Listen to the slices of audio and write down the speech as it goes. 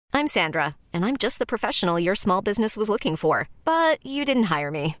I'm Sandra, and I'm just the professional your small business was looking for. But you didn't hire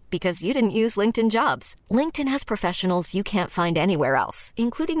me because you didn't use LinkedIn Jobs. LinkedIn has professionals you can't find anywhere else,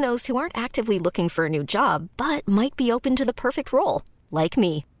 including those who aren't actively looking for a new job, but might be open to the perfect role, like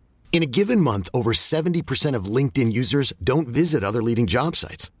me. In a given month, over 70% of LinkedIn users don't visit other leading job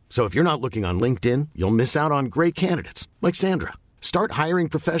sites. So if you're not looking on LinkedIn, you'll miss out on great candidates like Sandra. Start hiring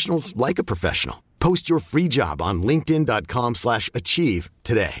professionals like a professional. Post your free job on linkedin.com/achieve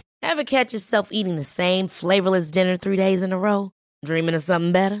today. Ever catch yourself eating the same flavorless dinner 3 days in a row? Dreaming of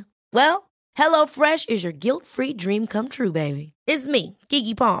something better? Well, HelloFresh is your guilt-free dream come true, baby. It's me,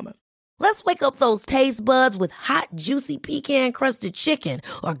 Keke Palmer. Let's wake up those taste buds with hot, juicy pecan-crusted chicken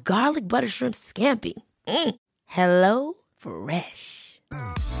or garlic butter shrimp scampi. Hello Fresh.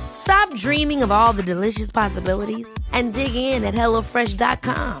 Stop dreaming of all the delicious possibilities and dig in at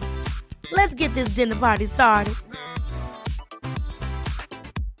HelloFresh.com. Let's get this dinner party started.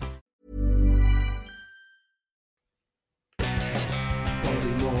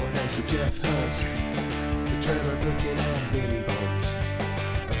 Bobby Moore and Sir Geoff Hurst, the Trevor Brooking and Billy Bonds,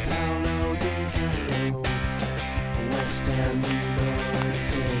 Paolo Di Canio, West Ham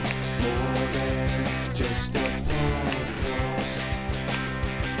United, more than just a podcast,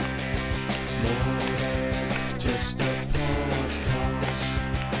 more than just a podcast.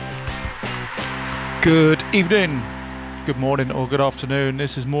 Good evening, good morning, or good afternoon.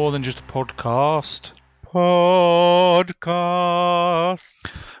 This is more than just a podcast.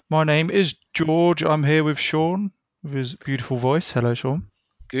 My name is George. I'm here with Sean, with his beautiful voice. Hello, Sean.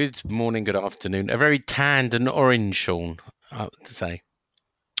 Good morning, good afternoon. A very tanned and orange Sean, I would say.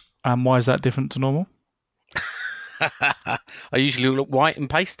 And why is that different to normal? I usually look white and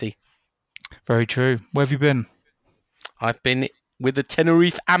pasty. Very true. Where have you been? I've been with the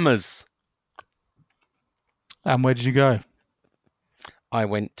Tenerife Amas. And where did you go? I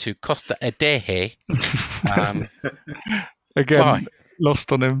went to Costa Adeje. Again, why?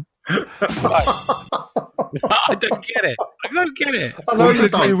 Lost on him. I don't get it. Well,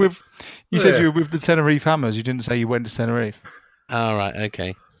 you said you were with the Tenerife Hammers. You didn't say you went to Tenerife. All right,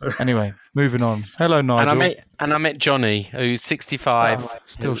 okay. Anyway, moving on. Hello, Nigel. And I met Johnny, who's 65.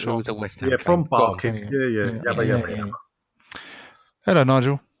 Still Sean. Yeah, from Barking. Yeah. Hello,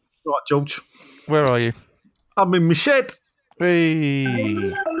 Nigel. Right, George. Where are you? I'm in my shed. Hey. A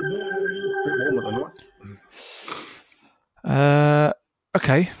bit warmer than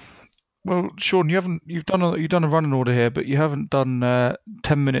Okay. Well, Sean, you've done a running order here, but you haven't done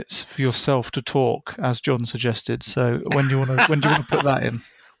 10 minutes for yourself to talk, as John suggested. So when do you want to put that in?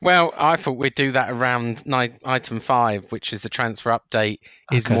 Well, I thought we'd do that around item 5, which is the transfer update.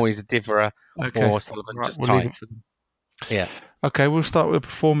 Is Moyes Divra or Sullivan just tight? Yeah. Okay, we'll start with the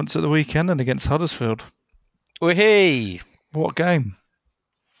performance at the weekend and against Huddersfield. Woohoo! What game?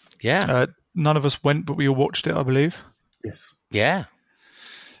 Yeah. None of us went, but we all watched it, I believe. Yes. Yeah.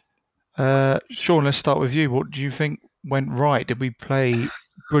 Sean, let's start with you. What do you think went right? Did we play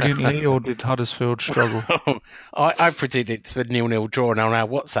brilliantly or did Huddersfield struggle? I predicted for 0-0 draw, and on our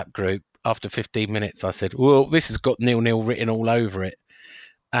WhatsApp group after 15 minutes I said, well, this has got 0-0 written all over it.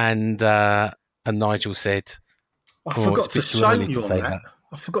 And Nigel said, I forgot to shame you on that.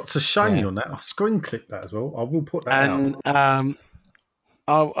 I forgot to shame you on that. I screen clipped that as well. I will put that out. And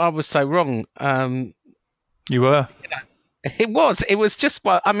I was so wrong. You were. It was just,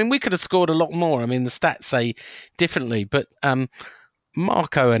 I mean, we could have scored a lot more. I mean, the stats say differently, but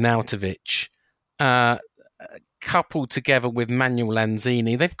Marko Arnautovic, coupled together with Manuel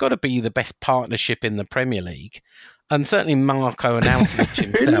Lanzini, they've got to be the best partnership in the Premier League. And certainly Marko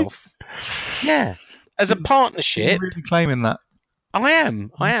Arnautovic himself. Yeah. As a partnership. You're really claiming that. I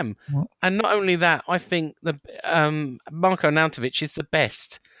am. And not only that, I think the Marko Arnautovic is the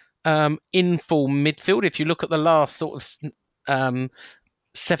best in-form midfield. If you look at the last sort of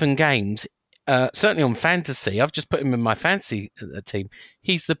 7 games, certainly on fantasy, I've just put him in my fantasy team.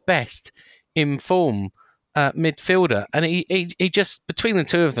 He's the best in-form midfielder, and he just, between the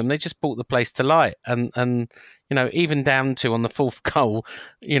two of them, they just brought the place to light. And you know, even down to on the 4th goal,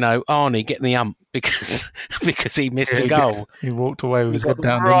 you know, Arnie getting the ump because he missed a goal. He walked away with his head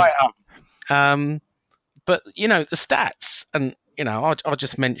down. Right up. But you know, the stats, and you know, I'll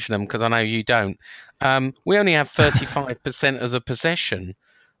just mention them because I know you don't. We only have 35% of the possession.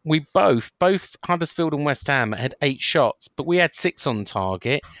 We both Huddersfield and West Ham had 8 shots, but we had 6 on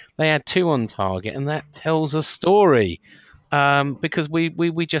target. They had 2 on target, and that tells a story. Because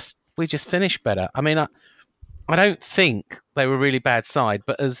we just finished better. I mean, I don't think they were a really bad side,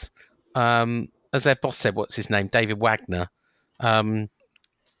 but as their boss said, what's his name, David Wagner,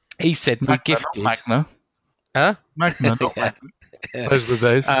 he said we're gifted. Magna. Huh? Magna, not Wagner. Those are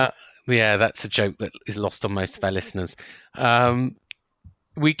the days. Yeah, that's a joke that is lost on most of our listeners.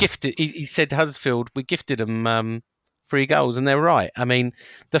 We gifted. He said Huddersfield. We gifted them 3 goals, and they're right. I mean,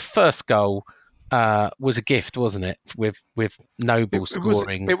 the first goal was a gift, wasn't it? With Noble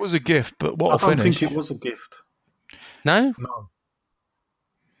scoring. It was a gift, but what a finish! I don't think it was a gift. No.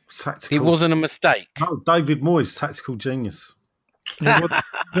 Tactical. It wasn't a mistake. No, David Moyes, tactical genius.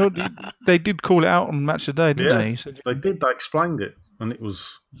 They did call it out on Match of the Day, didn't they? They did. They explained it, and it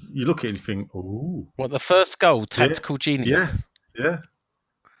was. You look at it and think, "Ooh." What, the first goal? Tactical genius. Yeah.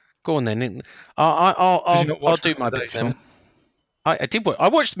 Go on then. I'll do my bit then. I did. I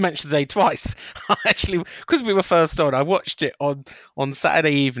watched Match of the Day twice. Actually, because we were first on, I watched it on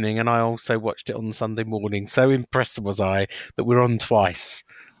Saturday evening, and I also watched it on Sunday morning. So impressed was I that we're on twice.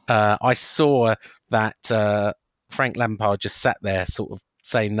 I saw that Frank Lampard just sat there, sort of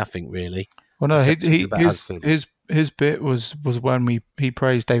saying nothing really. Well, no, his bit was when he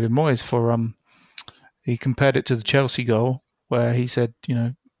praised David Moyes for he compared it to the Chelsea goal, where he said,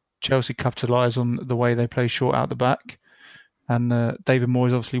 Chelsea capitalise on the way they play short out the back, and David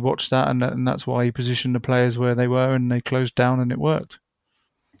Moyes obviously watched that, and that's why he positioned the players where they were, and they closed down, and it worked.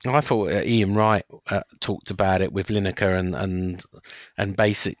 I thought Ian Wright talked about it with Lineker, and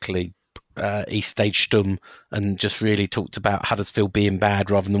basically he staged them and just really talked about Huddersfield being bad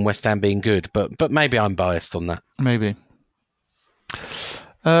rather than West Ham being good. But maybe I'm biased on that. Maybe.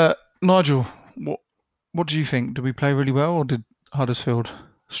 Nigel, what do you think? Did we play really well, or did Huddersfield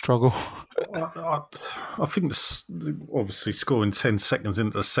struggle? I think obviously scoring 10 seconds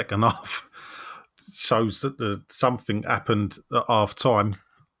into the second half shows that something happened at half time.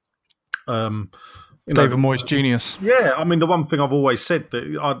 David Moyes, genius. Yeah, I mean, the one thing I've always said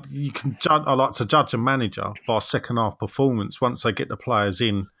that you can judge. I like to judge a manager by second half performance once they get the players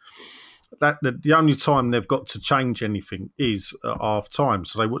in. That the only time they've got to change anything is at half time.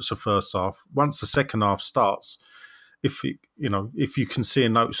 So they watch the first half. Once the second half starts, if you can see a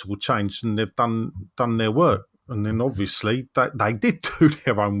noticeable change, then they've done their work. And then obviously they did do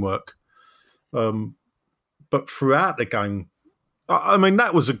their own work. But throughout the game, I mean,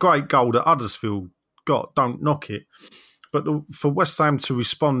 that was a great goal that Huddersfield got. Don't knock it. But for West Ham to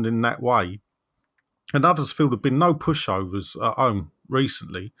respond in that way, and Huddersfield have been no pushovers at home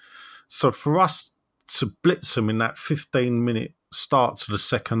recently. So for us to blitz them in that 15-minute start to the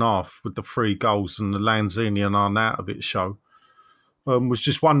second half with the 3 goals and the Lanzini and Arnautovic show was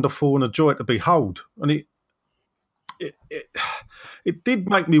just wonderful and a joy to behold. And it did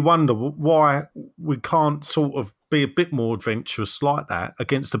make me wonder why we can't sort of be a bit more adventurous like that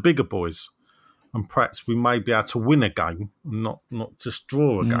against the bigger boys, and perhaps we may be able to win a game and not just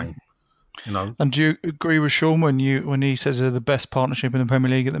draw a game. And do you agree with Sean when he says they're the best partnership in the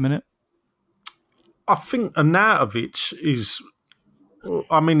Premier League at the minute? I think Arnautovic is.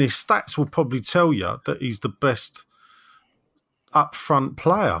 I mean, his stats will probably tell you that he's the best up front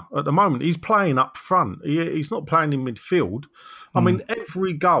player at the moment. He's playing up front. He's not playing in midfield. I mean,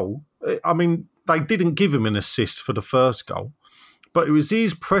 every goal. I mean, they didn't give him an assist for the first goal, but it was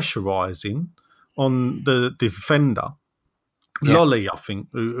his pressurising on the defender, Lolly, I think,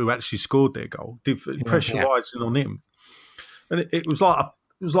 who actually scored their goal, pressurising on him, and it was like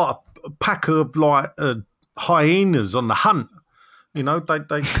a pack of hyenas on the hunt. They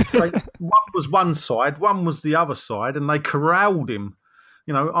one was one side, one was the other side, and they corralled him.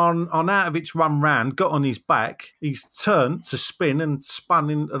 Arnautovic run round, got on his back. He's turned to spin and spun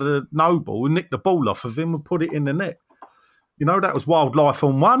into the Noble and nicked the ball off of him and put it in the net. That was wildlife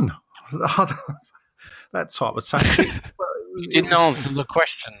on one. That type of tactic. You didn't answer the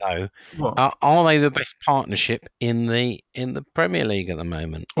question though. Are they the best partnership in the Premier League at the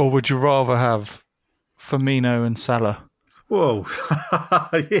moment? Or would you rather have Firmino and Salah? Well,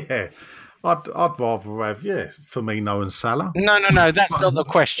 yeah. I'd rather have, Firmino and Salah. No, that's not the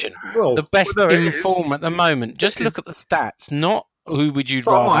question. Well, the best in form at the moment. Just look at the stats, not who would you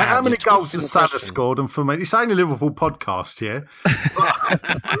rather have. How many goals has Salah scored? And for me, it's only a Liverpool podcast, yeah?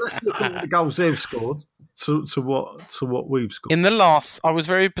 But let's look at the goals they've scored to what we've scored. I was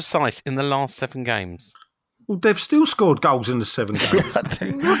very precise, in the last 7 games. Well, they've still scored goals in the 7 games.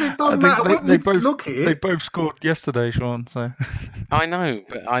 They both scored yesterday, Sean. So I know,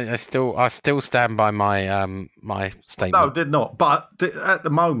 but I still stand by my my statement. No, they're not. But at the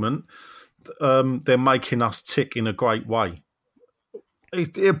moment, they're making us tick in a great way.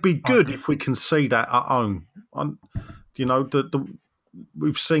 It'd be good if we can see that at home.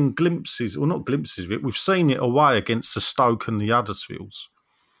 We've seen glimpses, or not glimpses of it. We've seen it away against the Stoke and the Huddersfields.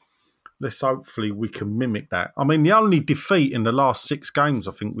 Let's hopefully we can mimic that. I mean, the only defeat in the last 6 games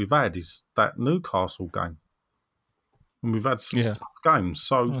I think we've had is that Newcastle game. and we've had some tough games.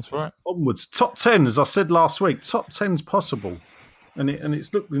 So that's right. Onwards, top 10, as I said last week, top 10's possible, and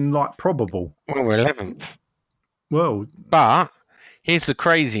it's looking like probable. Well, we're 11th. Well, but here's the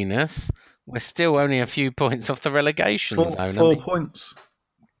craziness: we're still only a few points off the relegation zone. 4 points.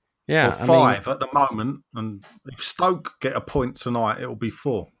 Yeah, or 5 at the moment, and if Stoke get a point tonight, it'll be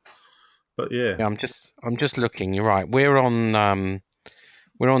 4. But yeah, I'm just looking. You're right. We're on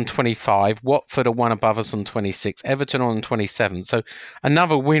 25. Watford are one above us on 26. Everton on 27. So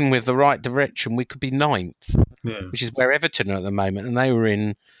another win with the right direction, we could be 9th, which is where Everton are at the moment, and they were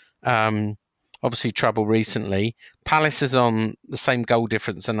in obviously trouble recently. Palace is on the same goal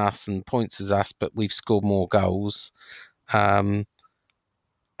difference than us and points as us, but we've scored more goals.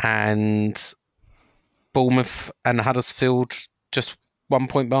 And Bournemouth and Huddersfield just 1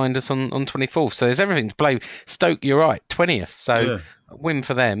 point behind us on 24th. So there's everything to play. Stoke, you're right, 20th. So a win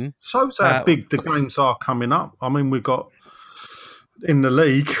for them. Shows how big the games are coming up. I mean, we've got in the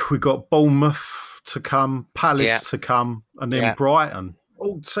league, we've got Bournemouth to come, Palace to come, and then Brighton.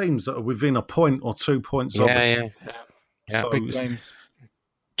 All teams that are within a point or 2 points of us. Yeah, so big games.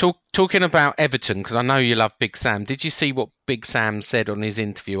 Talking about Everton, because I know you love Big Sam. Did you see what Big Sam said on his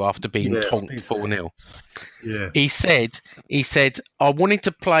interview after being tonked 4-0? Yeah. He said, I wanted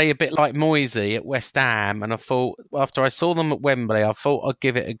to play a bit like Moisey at West Ham, and I thought, after I saw them at Wembley, I thought I'd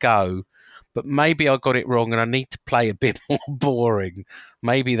give it a go. But maybe I got it wrong and I need to play a bit more boring.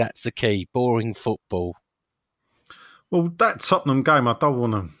 Maybe that's the key, boring football. Well, that Tottenham game, I don't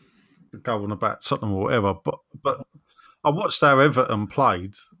want to go on about Tottenham or whatever, but I watched how Everton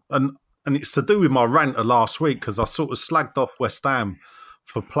played, and it's to do with my rant of last week, because I sort of slagged off West Ham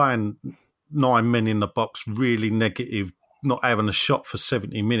for playing 9 men in the box, really negative, not having a shot for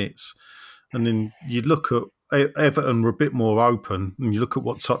 70 minutes. And then you look at Everton were a bit more open, and you look at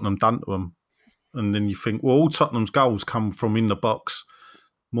what Tottenham done to them, and then you think, well, all Tottenham's goals come from in the box.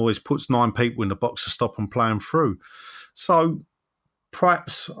 Moyes puts 9 people in the box to stop them playing through. So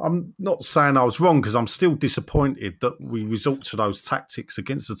perhaps I'm not saying I was wrong, because I'm still disappointed that we resort to those tactics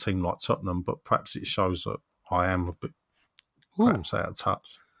against a team like Tottenham, but perhaps it shows that I am a bit perhaps out of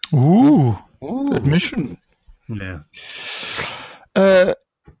touch. Ooh. Admission. Yeah. So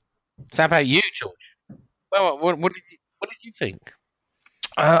how about you, George? Well, what did you think?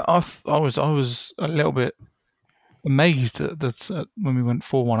 I was a little bit amazed at when we went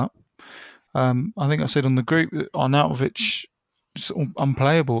 4-1 up. I think I said on the group that Arnautovic is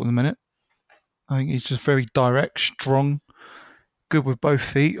unplayable at the minute. I think he's just very direct, strong, good with both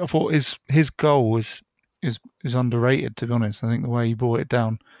feet. I thought his goal is underrated, to be honest. I think the way he brought it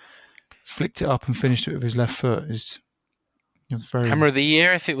down, flicked it up and finished it with his left foot is very... Hammer of the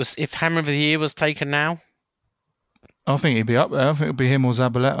Year, if Hammer of the Year was taken now? I think he'd be up there. I think it'd be him or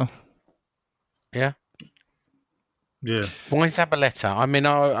Zabaleta. Yeah? Yeah. Why Zabaleta? I mean,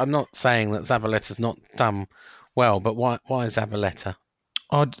 I'm not saying that Zabaleta's not done well, but why Zabaleta?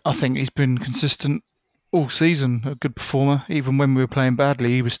 I think he's been consistent all season, a good performer. Even when we were playing badly,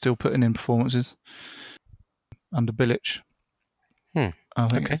 he was still putting in performances under Bilic. I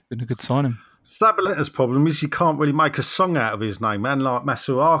think it's been a good signing. Zabaleta's problem is you can't really make a song out of his name, and like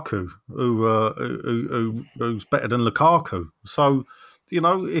Masuaku, who's better than Lukaku. So,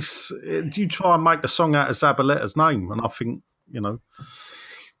 you try and make a song out of Zabaleta's name, and I think,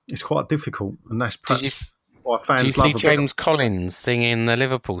 it's quite difficult, and that's perhaps why fans love it. Did you see James Collins singing the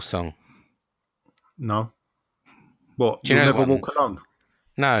Liverpool song? No. What? You'll Never Walk Alone?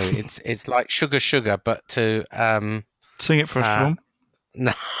 No, it's like Sugar Sugar, but to... Sing it for us, Sean.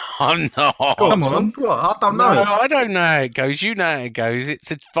 No, I'm not. Come on. What? I don't know. No, I don't know how it goes. You know how it goes.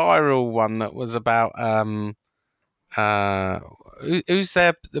 It's a viral one that was about... who's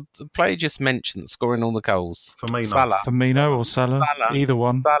there? The player just mentioned scoring all the goals. Firmino. Salah. Firmino or Salah. Either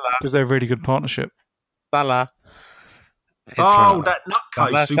one. Salah. Because they're a really good partnership. Salah. That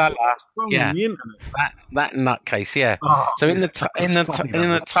nutcase. Salah. Yeah. On the internet. That nutcase. Yeah. Oh, so in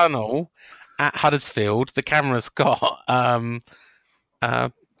the tunnel at Huddersfield, the camera's got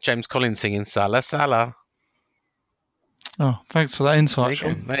James Collins singing Salah, Salah. Oh, thanks for that insight,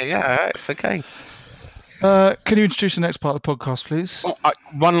 Sean. Yeah, it's okay. Can you introduce the next part of the podcast, please?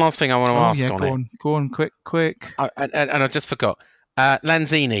 One last thing I want to ask on it. Go on, quick. And I just forgot.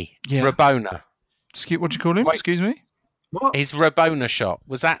 Lanzini, Rabona. What do you call him? Wait. Excuse me? What? His Rabona shot.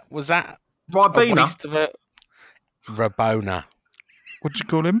 Was that Ribena? a waste of a... Rabona. What do you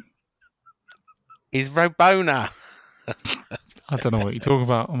call him? He's Rabona. I don't know what you're talking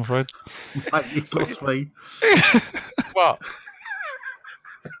about, I'm afraid. Mate, it's lost me. What?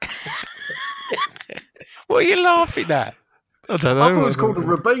 What are you laughing at? I don't know. I thought it was called a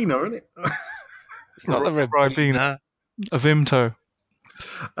Ribena, isn't it? It's not the Ribena. A Vimto.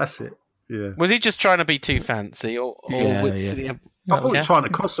 That's it. Yeah. Was he just trying to be too fancy, or Yeah. I thought he was trying to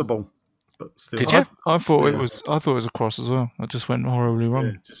cross the ball. But still. Did you? I thought it was. I thought it was a cross as well. I just went horribly wrong.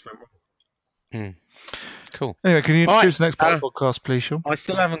 Yeah, just went wrong. Cool. Anyway, can you introduce the next part of the podcast, please, Sean? I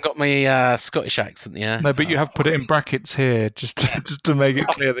still haven't got my Scottish accent, yeah. No, but you have put it in brackets here just to make it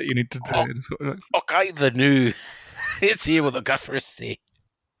clear that you need to do it. Okay, the new. It's here with the gaffer say.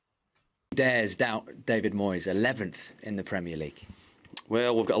 Dares doubt David Moyes, 11th in the Premier League.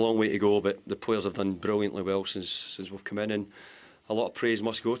 Well, we've got a long way to go, but the players have done brilliantly well since we've come in, and a lot of praise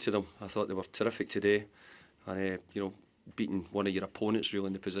must go to them. I thought they were terrific today, and beating one of your opponents really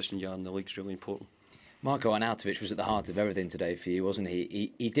in the position you are in the league is really important. Marko Arnautovic was at the heart of everything today for you, wasn't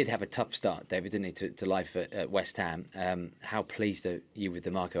he? He did have a tough start, David, didn't he, to life at West Ham. How pleased are you with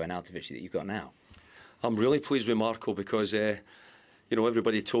the Marko Arnautovic that you've got now? I'm really pleased with Marko because,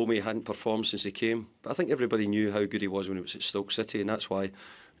 everybody told me he hadn't performed since he came. But I think everybody knew how good he was when he was at Stoke City, and that's why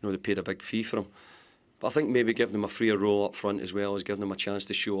they paid a big fee for him. But I think maybe giving him a freer role up front as well is giving him a chance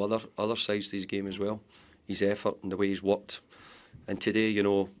to show other sides to his game as well. His effort and the way he's worked. And today,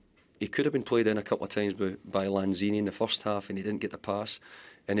 he could have been played in a couple of times by Lanzini in the first half, and he didn't get the pass.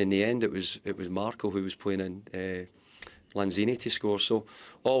 And in the end, it was Marko who was playing in Lanzini to score. So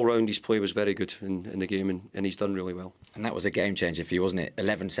all round, his play was very good in the game, and he's done really well. And that was a game changer for you, wasn't it?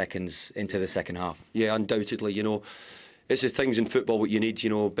 11 seconds into the second half. Yeah, undoubtedly. It's the things in football what you need.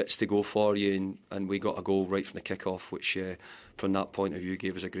 Bits to go for you, and we got a goal right from the kick-off, which from that point of view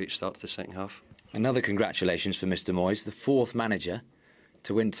gave us a great start to the second half. Another congratulations for Mr. Moyes, the fourth manager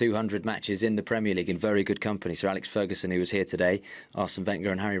to win 200 matches in the Premier League in very good company. Sir Alex Ferguson, who was here today, Arsene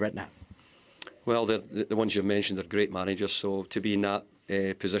Wenger and Harry Redknapp. Well, the ones you've mentioned are great managers, so to be in that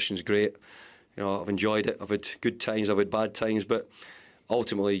position is great. I've enjoyed it. I've had good times, I've had bad times, but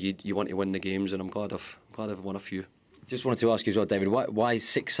ultimately you want to win the games, and I'm glad I've won a few. Just wanted to ask you as well, David, why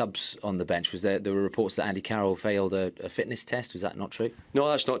 6 subs on the bench? There were reports that Andy Carroll failed a fitness test. Was that not true? No,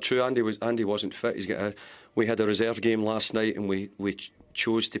 that's not true. Andy wasn't fit. We had a reserve game last night, and we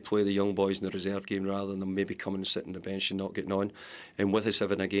chose to play the young boys in the reserve game rather than them maybe coming and sitting on the bench and not getting on. And with us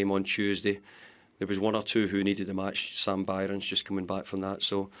having a game on Tuesday, there was 1 or 2 who needed the match. Sam Byron's just coming back from that,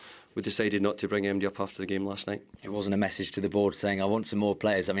 so we decided not to bring MD up after the game last night. It wasn't a message to the board saying, I want some more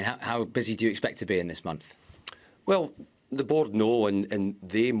players. I mean, how busy do you expect to be in this month? Well, the board know, and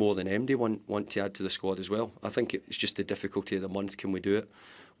they more than MD want to add to the squad as well. I think it's just the difficulty of the month. Can we do it?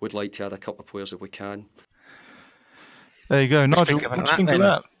 We'd like to add a couple of players if we can. There you go. Nigel, what do you think of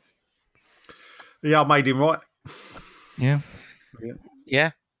that? Yeah, I made him right.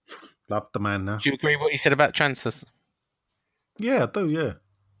 Yeah. Love the man now. Do you agree with what he said about transfers? Yeah, I do, yeah.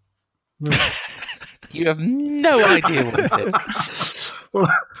 You have no idea what he said.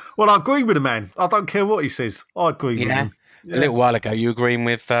 Well, I agree with the man. I don't care what he says. I agree with him. Yeah. A little while ago, you were agreeing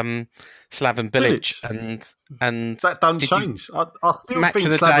with Slaven Bilic, and that don't change. I still think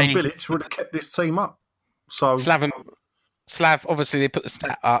Slaven Bilic would have kept this team up. So Slav, obviously, they put the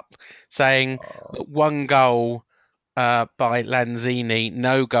stat up saying that 1 goal by Lanzini,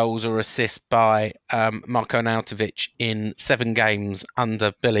 no goals or assists by Marko Arnautovic in 7 games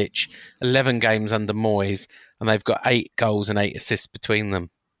under Bilic, 11 games under Moyes, and they've got 8 goals and 8 assists between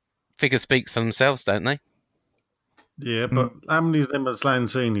them. Figures speak for themselves, don't they? Yeah, but how many of them has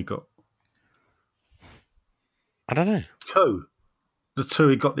Lanzini got? I don't know. 2. The 2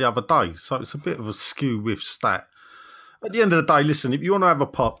 he got the other day. So it's a bit of a skew with stat. At the end of the day, listen, if you want to have a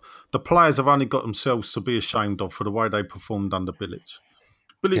pop, the players have only got themselves to be ashamed of for the way they performed under Bilic.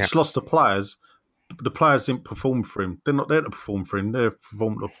 Bilic lost the players didn't perform for him. They're not there to perform for him.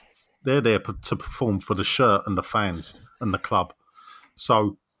 They're there to perform for the shirt and the fans and the club.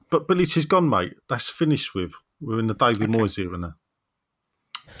 So, but Bilic is gone, mate. That's finished with. We're in the David Moyes era now.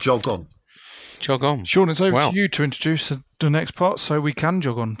 Jog on. Jog on. Sean, it's over to you to introduce the next part so we can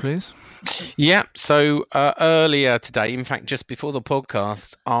jog on, please. Yeah, so earlier today, in fact, just before the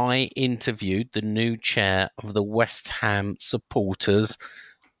podcast, I interviewed the new chair of the West Ham Supporters,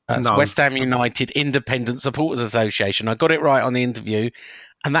 West Ham United Independent Supporters Association. I got it right on the interview,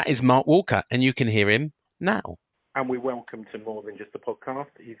 and that is Mark Walker, and you can hear him now. And we welcome to more than just a podcast.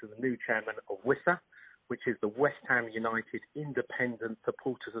 He's the new chairman of WISA, which is the West Ham United Independent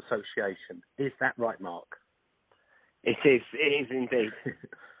Supporters Association. Is that right, Mark? It is indeed.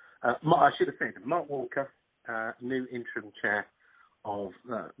 I should have said, Mark Walker, new interim chair of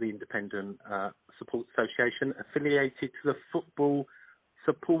the Independent Support Association, affiliated to the Football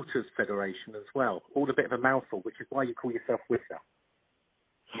Supporters Federation as well. All a bit of a mouthful, which is why you call yourself WISA.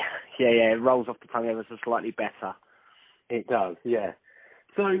 Yeah, it rolls off the tongue ever so slightly better. It does, yeah.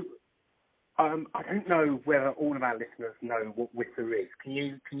 So, I don't know whether all of our listeners know what WISA is. Can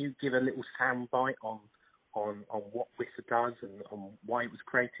you give a little soundbite on what WISA does and on why it was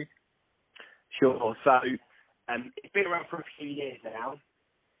created? Sure. So it's been around for a few years now.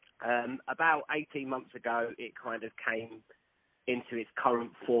 About 18 months ago, it kind of came into its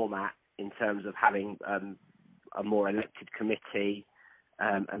current format in terms of having a more elected committee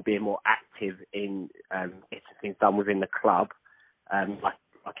and being more active in getting things done within the club.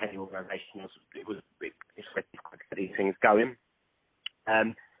 Like any organisation, it's ready to get these things going.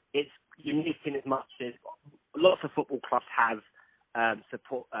 It's unique in as much as lots of football clubs have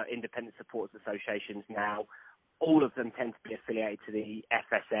independent supporters associations now. All of them tend to be affiliated to the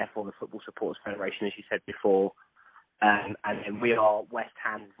FSF or the Football Supporters Federation, as you said before. And then we are West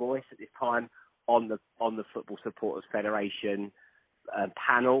Ham's voice at this time on the Football Supporters Federation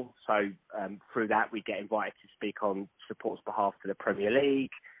panel. So through that, we get invited to speak on supporters' behalf to the Premier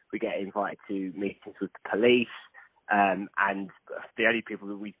League. We get invited to meetings with the police. And the only people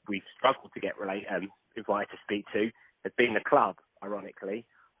that we've struggled to get invited to speak to has been the club, ironically.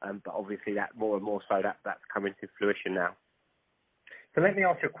 But obviously that more and more so that's coming to fruition now. So let me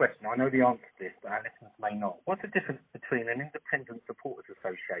ask you a question. I know the answer to this, but our listeners may not. What's the difference between an independent supporters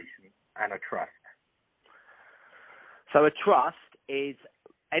association and a trust? So a trust is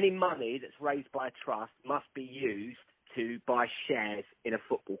any money that's raised by a trust must be used to buy shares in a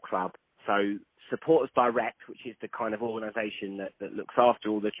football club. So Supporters Direct, which is the kind of organisation that looks after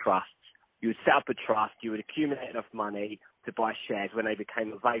all the trusts, you would set up a trust, you would accumulate enough money to buy shares when they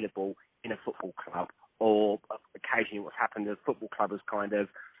became available in a football club. Or occasionally what's happened, the football club has kind of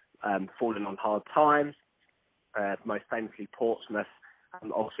fallen on hard times, most famously Portsmouth.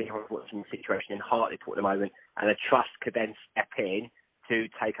 Obviously, we're watching the situation in Hartlepool at the moment, and a trust could then step in to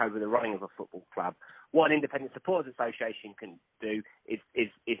take over the running of a football club. What an independent supporters association can do is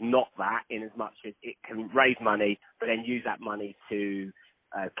not that, in as much as it can raise money, but then use that money to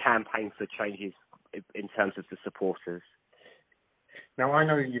campaign for changes in terms of the supporters. Now, I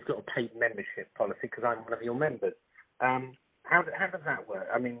know you've got a paid membership policy because I'm one of your members. How does that work?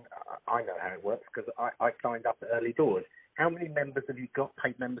 I mean, I know how it works because I signed up at early doors. How many members have you got,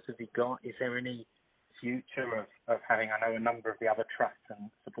 paid members have you got? Is there any future of having, I know a number of the other trusts and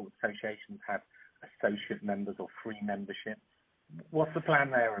support associations have associate members or free membership. What's the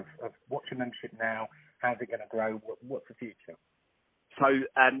plan there of what's your membership now? How's it going to grow? What's the future? So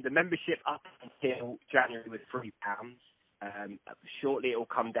the membership up until January was £3. Shortly it will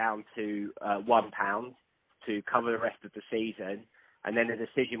come down to £1 to cover the rest of the season, and then a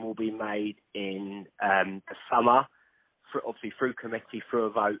decision will be made in the summer, obviously through committee, through a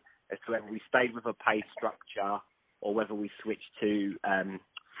vote, as to whether we stay with a pay structure or whether we switch to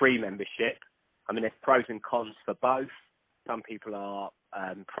free membership. I mean, there's pros and cons for both. Some people are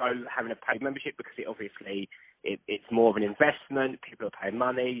pro having a paid membership because it's more of an investment. People are paying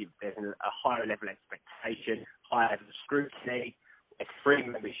money. There's a higher level of expectation, higher level of scrutiny. It's free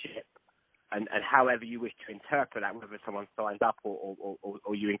membership. And however you wish to interpret that, whether someone signs up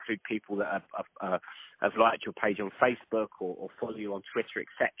or you include people that have liked your page on Facebook or follow you on Twitter,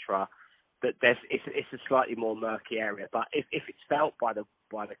 etc., that it's a slightly more murky area. But if it's felt by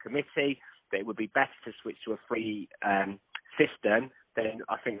the committee that it would be better to switch to a free system, then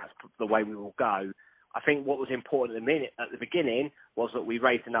I think that's the way we will go. I think what was important at the beginning was that we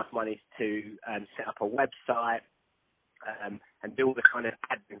raised enough money to set up a website and do all the kind of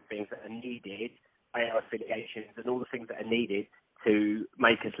admin things that are needed by our affiliations and all the things that are needed to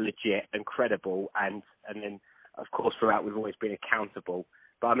make us legit and credible. And then, of course, throughout we've always been accountable.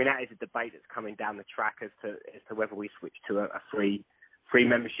 But I mean, that is a debate that's coming down the track as to whether we switch to a free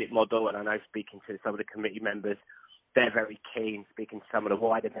membership model. And I know speaking to some of the committee members, they're very keen. Speaking to some of the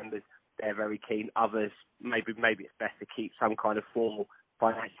wider members, they're very keen. Others, maybe it's best to keep some kind of formal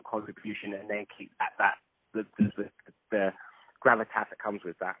financial contribution and then keep the gravitas that comes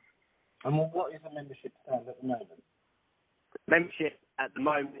with that. And what is the membership stand at the moment? Membership at the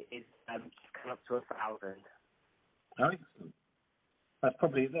moment is just coming up to 1,000. Oh, excellent. That's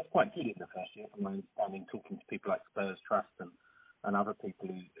quite good in the first year, from my understanding, talking to people like Spurs Trust and other people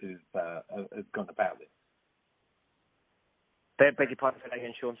who've gone about this. Beg your pardon,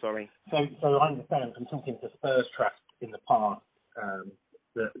 again, Sean, sorry. So I understand from talking to Spurs Trust in the past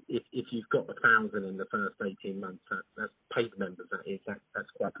that if you've got 1,000 in the first 18 months, that's paid members, that's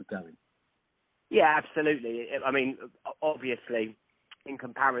quite good going. Yeah, absolutely. I mean, obviously,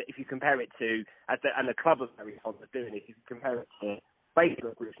 if you compare it to, and the club are very fond of doing it, if you compare it to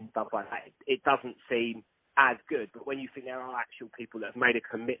Facebook groups and stuff like that, it doesn't seem as good. But when you think there are actual people that have made a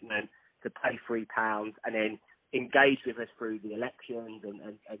commitment to pay £3 and then engaged with us through the elections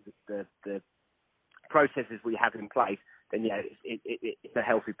and the processes we have in place, then it's a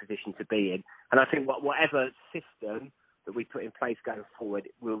healthy position to be in. And I think whatever system that we put in place going forward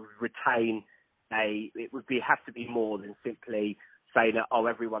will retain have to be more than simply saying that,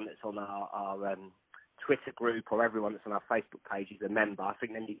 everyone that's on our Twitter group or everyone that's on our Facebook page is a member. I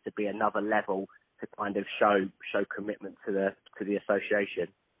think there needs to be another level to kind of show commitment to the association.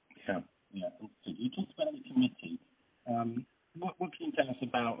 Yeah. You talked about the committee. What can you tell us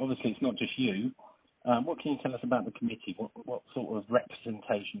about? Obviously, it's not just you. What can you tell us about the committee? What sort of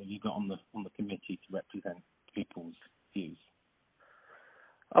representation have you got on the committee to represent people's views?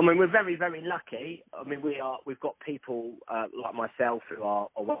 I mean, we're very, very lucky. I mean, we've got people like myself who are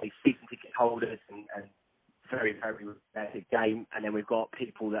season ticket holders and very, very big game, and then we've got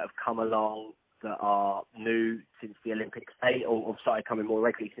people that have come along that are new since the Olympic Stadium, or started coming more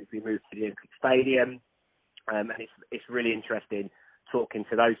regularly since we moved to the Olympic Stadium, and it's really interesting talking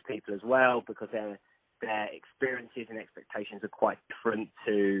to those people as well, because their experiences and expectations are quite different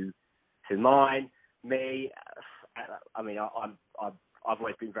to mine. Me, I mean, I've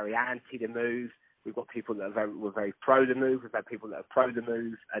always been very anti the move. We've got people that were very pro the move. We've had people that are pro the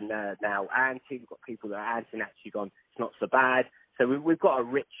move and now anti. We've got people that are anti and actually gone, it's not so bad. So we've got a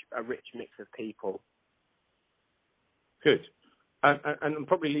rich mix of people. Good. And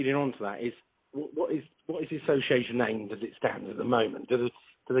probably leading on to that is, what is the association name as it stands at the moment? Do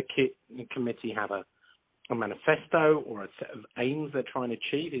the committee have a manifesto or a set of aims they're trying to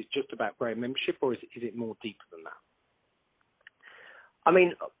achieve? Is it just about growing membership, or is it more deeper than that? I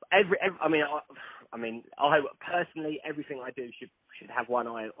mean, I personally, everything I do should have one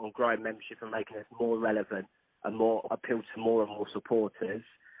eye on growing membership and making us more relevant and more appeal to more and more supporters,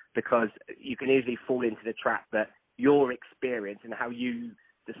 because you can easily fall into the trap that your experience and how you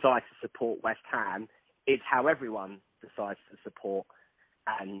decide to support West Ham is how everyone decides to support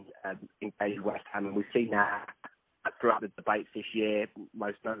and engage West Ham, and we've seen that throughout the debates this year,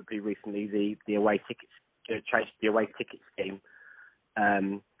 most notably recently the away tickets change the away ticket scheme. I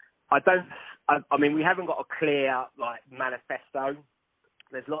mean, we haven't got a clear manifesto.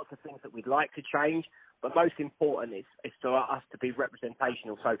 There's lots of things that we'd like to change, but most important is for us to be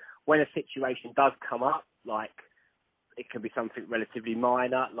representational. So when a situation does come up, like it can be something relatively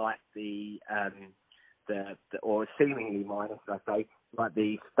minor, like or seemingly minor, should I say, like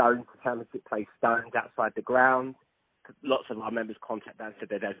the Stones Championship place stones outside the ground. Lots of our members contact us and said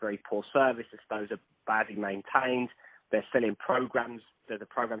that there's very poor service, the stones are badly maintained. They're selling programs. There's a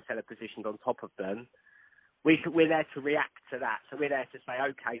program seller positioned on top of them. We're there to react to that. So we're there to say,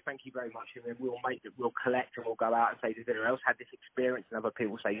 okay, thank you very much, and then we'll collect and we'll go out and say, has anyone else had this experience? And other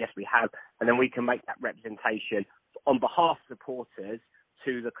people say, yes, we have. And then we can make that representation on behalf of supporters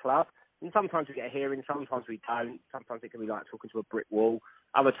to the club. And sometimes we get a hearing, sometimes we don't. Sometimes it can be like talking to a brick wall.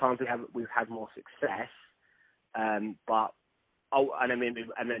 Other times we've had more success. And then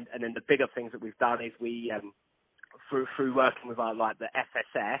the bigger things that we've done is we. Through working with the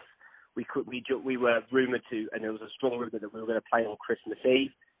FSF, we were rumoured to, and there was a strong rumour that we were going to play on Christmas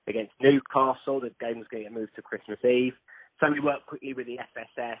Eve against Newcastle. The game was going to get moved to Christmas Eve. So we worked quickly with the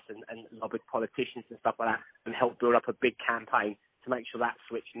FSS and lobbied politicians and stuff like that, and helped build up a big campaign to make sure that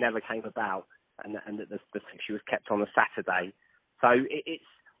switch never came about, and that the fixture was kept on a Saturday. So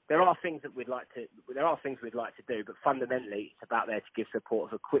there are things we'd like to do, but fundamentally it's about there to give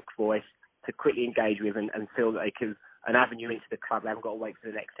supporters a quick voice to quickly engage with and feel that they can an avenue into the club. They haven't got to wait for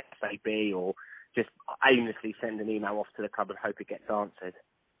the next SAB or just aimlessly send an email off to the club and hope it gets answered.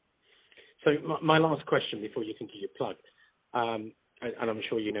 So my last question before you can do your plug, and I'm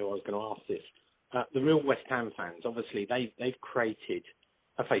sure you know I was going to ask this. The Real West Ham Fans, obviously they've created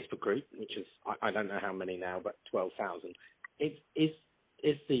a Facebook group, which is I don't know how many now, but 12,000.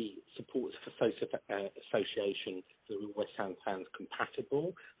 Is the Supporters Association for the Real West Ham Fans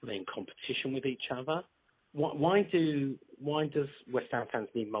compatible? Are they in competition with each other? Why does West Ham fans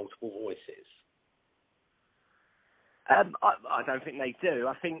need multiple voices? I don't think they do.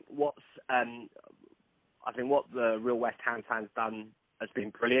 I think what the Real West Ham Fans done has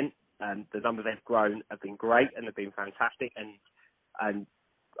been brilliant. The numbers they've grown have been great and have been fantastic. And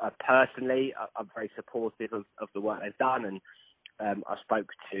personally, I'm very supportive of the work they've done. And I spoke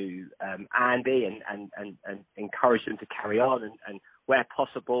to Andy and encouraged them to carry on. And where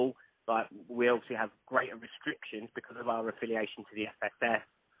possible, we obviously have greater restrictions because of our affiliation to the FSF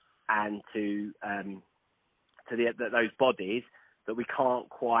and to those bodies, that we can't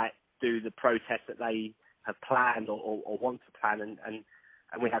quite do the protest that they have planned or want to plan, and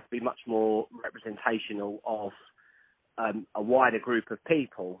we have to be much more representational of a wider group of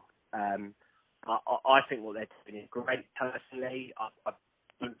people. I think what they're doing is great. Personally, I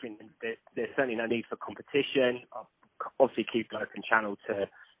don't think there's certainly no need for competition. I obviously keep an open channel to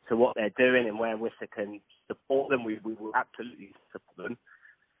what they're doing, and where Worcester can support them, we will absolutely support them.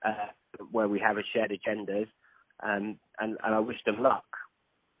 Where we have a shared agendas, and I wish them luck.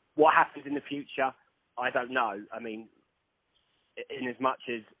 What happens in the future, I don't know. I mean, in as much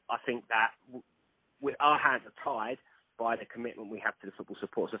as I think that our hands are tied by the commitment we have to the Football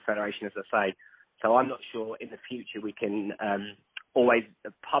Supporters Federation, as I say. So I'm not sure in the future we can always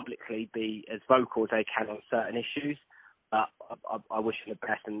publicly be as vocal as they can on certain issues. But I wish them the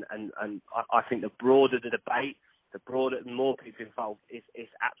best, and I think the broader the debate, the more people involved, is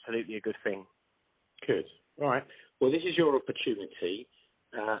absolutely a good thing. Good. All right. Well, this is your opportunity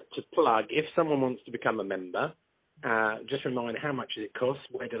to plug. If someone wants to become a member, just remind how much does it cost?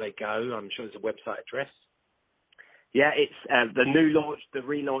 Where do they go? I'm sure there's a website address. Yeah, it's the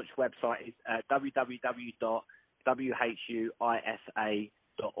relaunched website is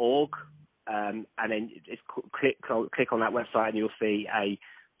www.whuisa.org, and then just click on that website and you'll see a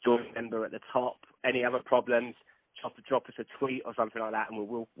join member at the top. Any other problems, drop us a tweet or something like that, and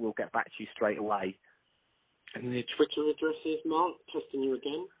we'll get back to you straight away. And the Twitter address is, Mark, testing you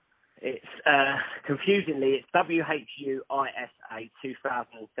again? It's confusingly, it's WHUISA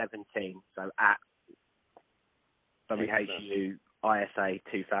 2017. So at WHUISA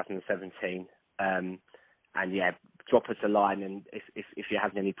 2017. And yeah, drop us a line, and if you're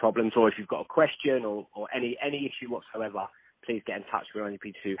having any problems, or if you've got a question or any issue whatsoever, please get in touch. We're only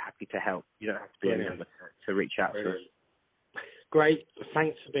too happy to help. You don't have to be a member to reach out to us. Great.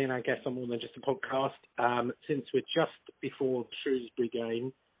 Thanks for being our guest on More Than Just a Podcast. Since we're just before the Shrewsbury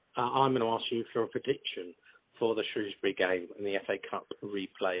game, I'm going to ask you for a prediction for the Shrewsbury game and the FA Cup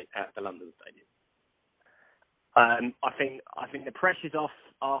replay at the London Stadium. I think the pressure's off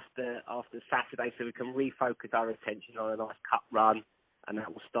after Saturday, so we can refocus our attention on a nice cup run, and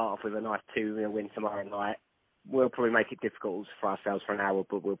that will start off with a nice 2-0 win tomorrow night. We'll probably make it difficult for ourselves for an hour,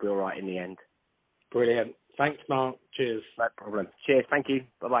 but we'll be all right in the end. Brilliant. Thanks, Mark. Cheers. No problem. Cheers. Thank you.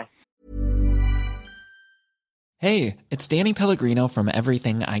 Bye-bye. Hey, it's Danny Pellegrino from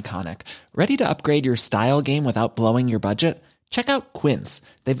Everything Iconic. Ready to upgrade your style game without blowing your budget? Check out Quince.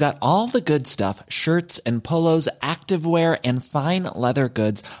 They've got all the good stuff, shirts and polos, activewear, and fine leather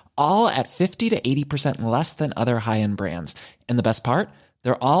goods, all at 50 to 80% less than other high-end brands. And the best part?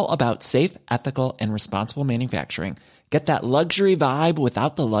 They're all about safe, ethical, and responsible manufacturing. Get that luxury vibe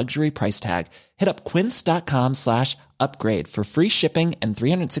without the luxury price tag. Hit up quince.com/upgrade for free shipping and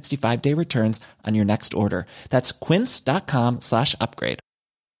 365-day returns on your next order. That's quince.com/upgrade.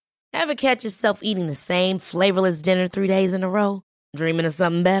 Ever catch yourself eating the same flavorless dinner 3 days in a row? Dreaming of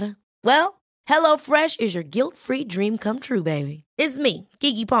something better? Well, HelloFresh is your guilt-free dream come true, baby. It's me,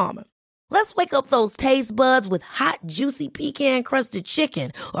 Keke Palmer. Let's wake up those taste buds with hot, juicy pecan-crusted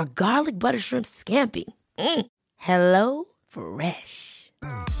chicken or garlic butter shrimp scampi. Hello Fresh.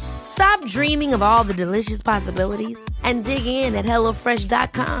 Stop dreaming of all the delicious possibilities and dig in at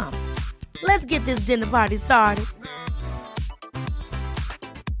HelloFresh.com. Let's get this dinner party started.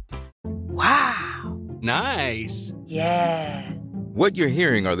 Wow. Nice. Yeah. What you're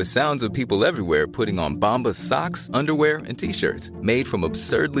hearing are the sounds of people everywhere putting on Bombas socks, underwear, and T-shirts made from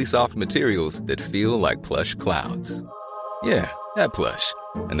absurdly soft materials that feel like plush clouds. Yeah, that plush.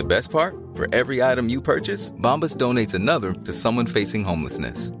 And the best part? For every item you purchase, Bombas donates another to someone facing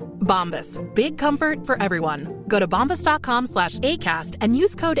homelessness. Bombas. Big comfort for everyone. Go to bombas.com/ACAST and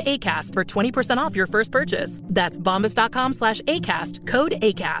use code ACAST for 20% off your first purchase. That's bombas.com/ACAST. Code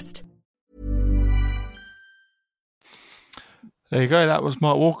ACAST. There you go. That was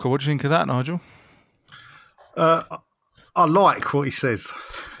Mark Walker. What do you think of that, Nigel? I like what he says.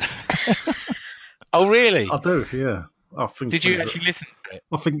 Oh, really? I do, yeah. I think. Did you actually listen to it?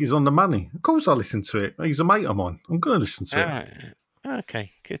 I think he's on the money. Of course I listen to it. He's a mate of mine. I'm going to listen to it.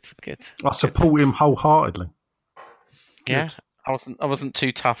 Okay, good. I support him wholeheartedly. Yeah, good. I wasn't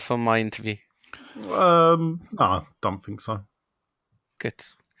too tough on my interview. No, I don't think so. Good.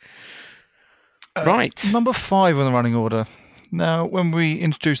 Right. Number 5 on the running order. Now, when we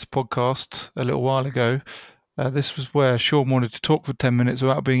introduced the podcast a little while ago, this was where Sean wanted to talk for 10 minutes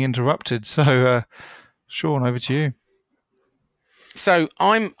without being interrupted. So, Sean, over to you. So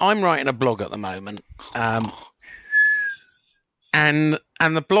I'm writing a blog at the moment, and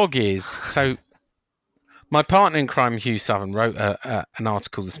the blog is, so my partner in crime, Hugh Southern, wrote an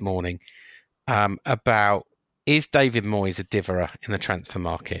article this morning about, is David Moyes a diverer in the transfer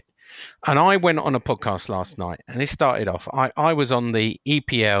market? And I went on a podcast last night, and it started off, I was on the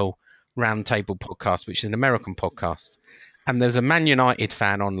EPL Roundtable podcast, which is an American podcast, and there's a Man United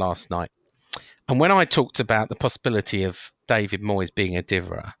fan on last night. And when I talked about the possibility of David Moyes being a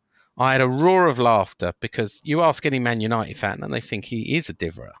Diverer, I had a roar of laughter because you ask any Man United fan and they think he is a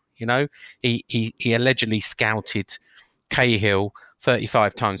Diverer. You know, he allegedly scouted Cahill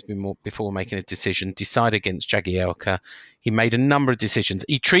 35 times before making a decision, decided against Jagielka. He made a number of decisions.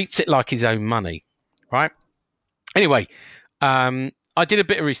 He treats it like his own money, right? Anyway, I did a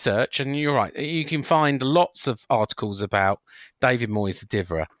bit of research, and you're right. You can find lots of articles about David Moyes, the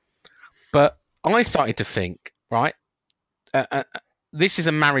Diverer. But I started to think, right, this is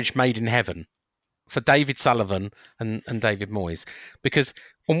a marriage made in heaven for David Sullivan and David Moyes. Because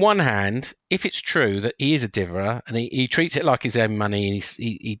on one hand, if it's true that he is a Diverer and he treats it like his own money and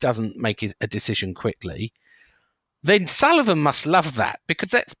he doesn't make a decision quickly, then Sullivan must love that.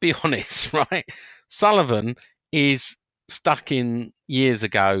 Because let's be honest, right? Sullivan is stuck in years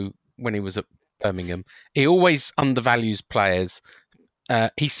ago when he was at Birmingham. He always undervalues players.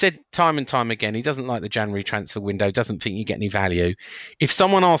 He said time and time again, he doesn't like the January transfer window, doesn't think you get any value. If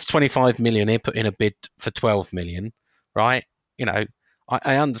someone asks 25 million, he'll put in a bid for 12 million, right? You know,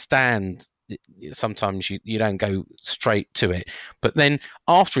 I understand sometimes you don't go straight to it. But then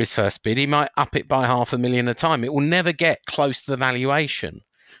after his first bid, he might up it by $500,000 a time. It will never get close to the valuation.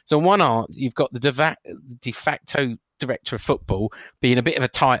 So on one hand, you've got the de facto director of football being a bit of a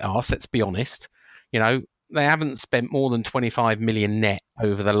tight arse, let's be honest. You know, they haven't spent more than 25 million net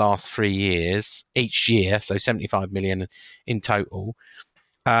over the last 3 years, each year, so 75 million in total.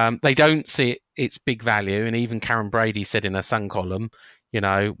 They don't see its big value, and even Karen Brady said in her Sun column, you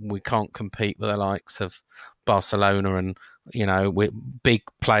know, we can't compete with the likes of Barcelona, and, you know, big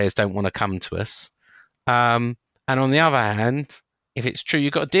players don't want to come to us. And on the other hand, if it's true,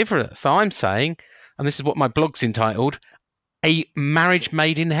 you've got a Diverer. So I'm saying, and this is what my blog's entitled, a marriage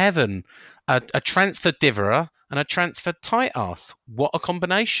made in heaven. A transfer Diverer and a transfer tight arse. What a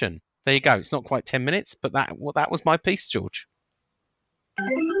combination. There you go. It's not quite 10 minutes, but that was my piece, George.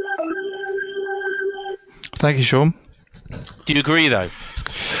 Thank you, Sean. Do you agree, though?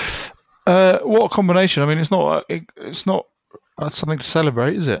 What a combination. I mean, it's not something to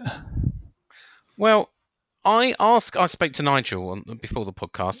celebrate, is it? Well, I spoke to Nigel before the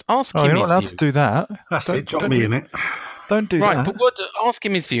podcast. Ask him you're not his allowed view. to do that. That's it. Drop me in it. Don't do right, that. But ask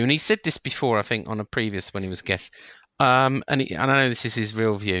him his view, and he said this before, I think, on a previous when he was a guest. And I know this is his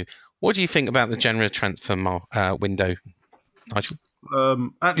real view. What do you think about the January transfer window, Nigel?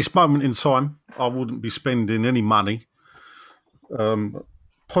 At this moment in time, I wouldn't be spending any money.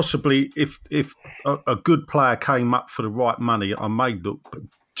 Possibly, if a good player came up for the right money, I may look. But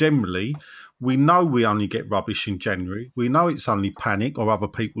generally, we know we only get rubbish in January. We know it's only panic or other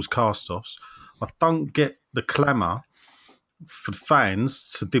people's cast-offs. I don't get the clamour for fans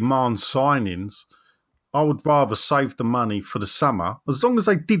to demand signings. I would rather save the money for the summer, as long as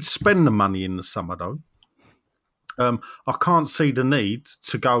they did spend the money in the summer, though. I can't see the need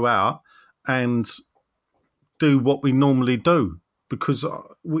to go out and do what we normally do, because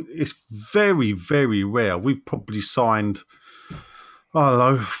it's very, very rare. We've probably signed, I don't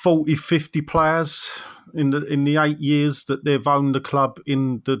know, 40, 50 players in the 8 years that they've owned the club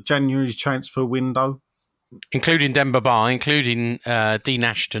in the January transfer window. Including Demba Ba, including Dean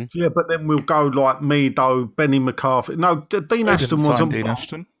Ashton. Yeah, but then we'll go like Mido, Benny McCarthy. No, Dean Ashton wasn't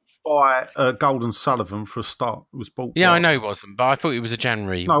by Golden Sullivan for a start. It was bought. Yeah, I know he wasn't, but I thought he was a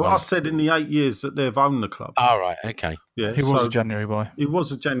January. No, one. I said in the 8 years that they've owned the club. Oh, right, okay. Yeah, he was a January boy. It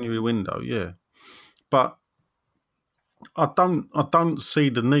was a January window, yeah. But I don't see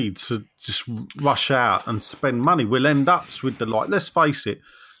the need to just rush out and spend money. We'll end up with let's face it,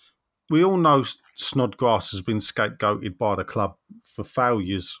 we all know Snodgrass has been scapegoated by the club for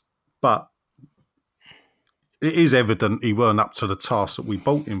failures, but it is evident he weren't up to the task that we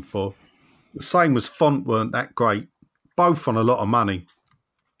bought him for. The same as Font weren't that great, both on a lot of money.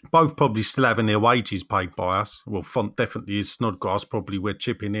 Both probably still having their wages paid by us. Well, Font definitely is. Snodgrass probably we're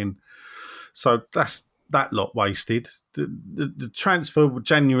chipping in. So that's that lot wasted. The transfer of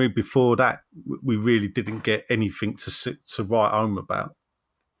January before that, we really didn't get anything to write home about.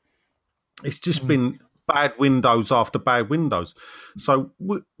 It's just been bad windows after bad windows. So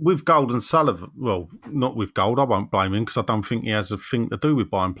with Gold and Sullivan, well, not with Gold, I won't blame him because I don't think he has a thing to do with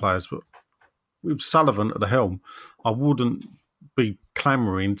buying players. But with Sullivan at the helm, I wouldn't be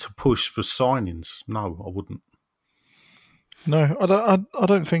clamouring to push for signings. No, I wouldn't. No, I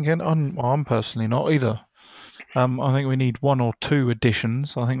don't think, I'm personally not either. I think we need one or two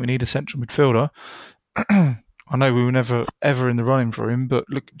additions. I think we need a central midfielder. I know we were never, ever in the running for him, but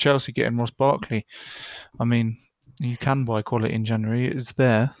look, Chelsea getting Ross Barkley. I mean, you can buy quality in January. It's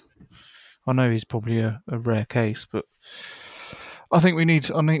there. I know he's probably a rare case, but I think we need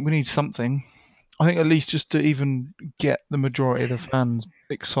something. I think at least just to even get the majority of the fans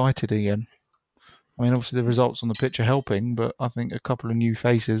excited again. I mean, obviously the results on the pitch are helping, but I think a couple of new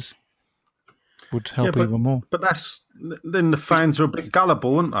faces would help even more. But then the fans are a bit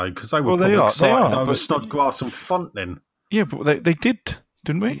gullible, aren't they? Because they were probably excited over Snodgrass and Font then. Yeah, but they did,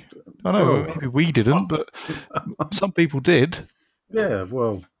 didn't we? I know maybe we didn't, but some people did. Yeah,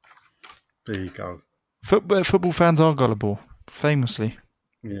 well, there you go. Football fans are gullible, famously.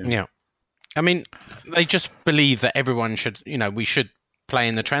 Yeah. I mean, they just believe that everyone should, we should play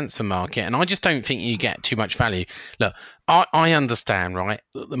in the transfer market, and I just don't think you get too much value. Look, I understand, right?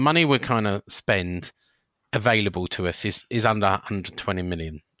 The money we kind of spend available to us is under 120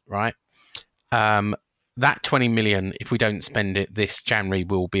 million, right? That 20 million, if we don't spend it this January,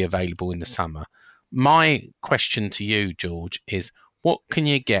 will be available in the summer. My question to you, George, is what can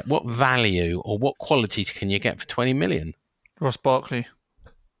you get? What value or what quality can you get for 20 million? Ross Barkley.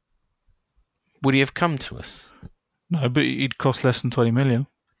 Would he have come to us? No, but he'd cost less than 20 million.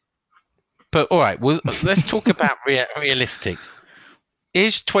 But all right, well, let's talk about realistic.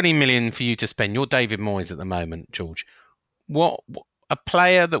 Is 20 million for you to spend? You're David Moyes at the moment, George. What a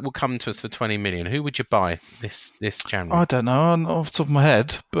player that will come to us for 20 million? Who would you buy this January? I don't know, off the top of my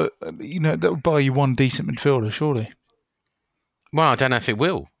head, but that would buy you one decent midfielder, surely. Well, I don't know if it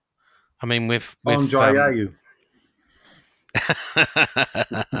will. I mean, with Andre Ayew.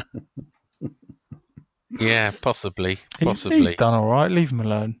 Yeah, possibly. He's done all right. Leave him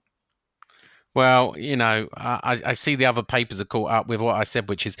alone. Well, I see the other papers are caught up with what I said,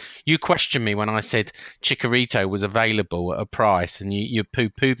 which is you questioned me when I said Chicharito was available at a price, and you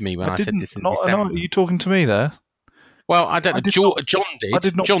poo-pooed me when I said this in December. Are you talking to me there? Well, I don't know. John did. I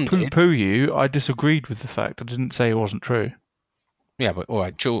did not poo-poo you. I disagreed with the fact. I didn't say it wasn't true. Yeah, but all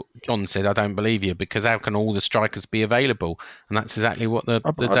right, John said, I don't believe you, because how can all the strikers be available? And that's exactly what the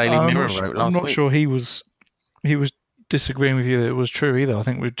Daily Mirror wrote last week. I'm not sure he was disagreeing with you that it was true either. I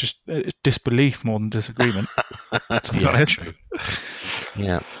think we're just disbelief more than disagreement, to be honest. True.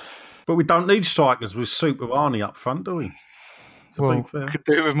 Yeah. But we don't need strikers with Super Arnie up front, do we? We could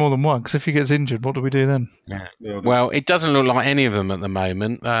do it with more than one, because if he gets injured, what do we do then? Yeah. Well, it doesn't look like any of them at the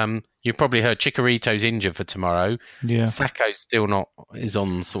moment. You've probably heard Chicharito's injured for tomorrow. Yeah. Sacco's still is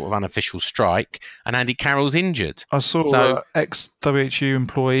on sort of unofficial strike, and Andy Carroll's injured. I saw an ex-WHU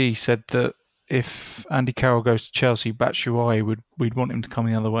employee said that if Andy Carroll goes to Chelsea, Batshuayi we'd want him to come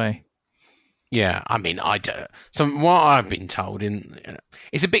the other way. Yeah, I mean, I don't. So what I've been told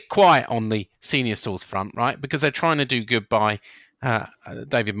it's a bit quiet on the senior source front, right? Because they're trying to do good by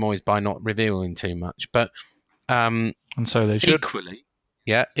David Moyes by not revealing too much, but and so they should.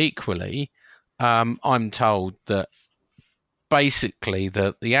 Equally, I'm told that basically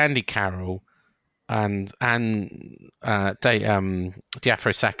the Andy Carroll and Diafra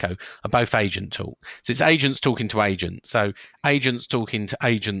Sakho are both agent talk. So it's agents talking to agents. So agents talking to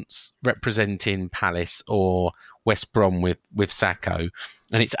agents representing Palace or West Brom with Sakho.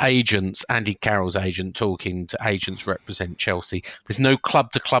 And it's agents, Andy Carroll's agent, talking to agents represent Chelsea. There's no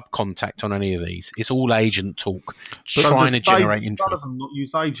club-to-club contact on any of these. It's all agent talk, trying to generate interest. Does not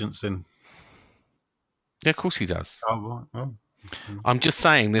use agents in? Yeah, of course he does. Oh, right. Oh. I'm just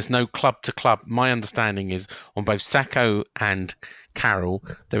saying there's no club-to-club. My understanding is on both Sakho and Carroll,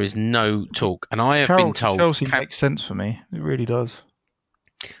 there is no talk. And I have been told... Chelsea makes sense for me. It really does.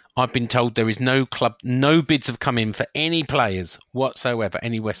 I've been told there is no bids have come in for any players whatsoever,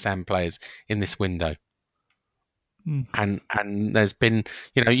 any West Ham players in this window. And there's been,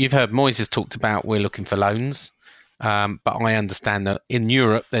 you've heard Moyes has talked about we're looking for loans, but I understand that in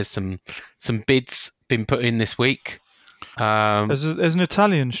Europe there's some bids been put in this week. There's an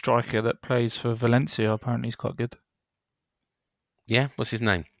Italian striker that plays for Valencia. Apparently, he's quite good. Yeah, what's his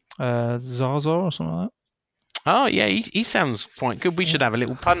name? Zaza or something like that. Oh, yeah, he sounds quite good. We should have a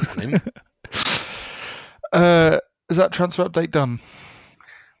little punt on him. Is that transfer update done?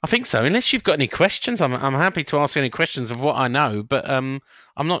 I think so. Unless you've got any questions, I'm happy to ask any questions of what I know. But I'm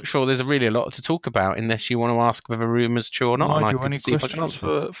not sure there's really a lot to talk about unless you want to ask whether rumours true or not. Nigel, any questions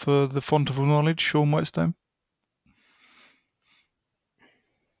for the font of all knowledge, Sean Whitestone?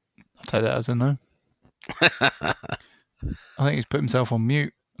 I'll take that as a no. I think he's put himself on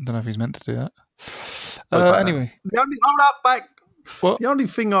mute. I don't know if he's meant to do that. Anyway. Hold up, back. What? The only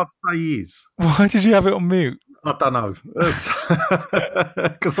thing I'd say is... Why did you have it on mute? I don't know.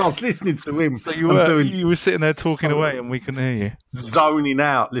 Because I was listening to him. So you were sitting there talking away and we couldn't hear you. Zoning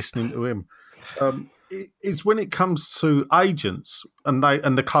out, listening to him. It's when it comes to agents and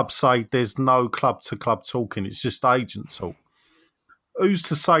the club say there's no club-to-club talking, it's just agent talk. Who's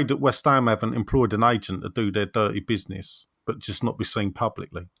to say that West Ham haven't employed an agent to do their dirty business, but just not be seen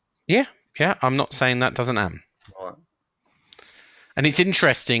publicly? Yeah, Yeah, I'm not saying that doesn't happen. Right. And it's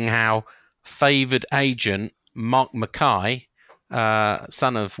interesting how favoured agent Mark Mackay,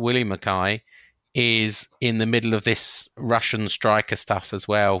 son of Willie Mackay, is in the middle of this Russian striker stuff as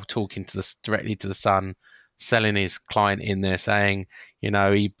well, talking to directly to the Sun, selling his client in there, saying,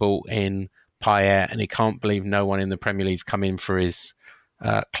 he bought in Payet and he can't believe no one in the Premier League's come in for his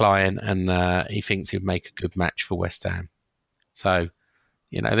client, and he thinks he'd make a good match for West Ham. So,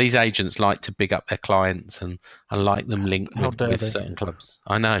 these agents like to big up their clients and like them linked with certain clubs.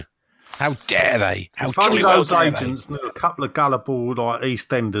 I know. How dare they? How jolly well those agents knew a couple of gullible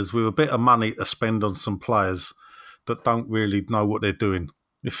EastEnders with a bit of money to spend on some players that don't really know what they're doing.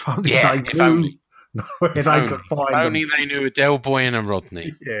 If only they knew where they could find them. Only they knew a Del Boy and a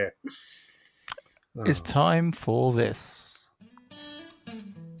Rodney. Yeah. It's time for this.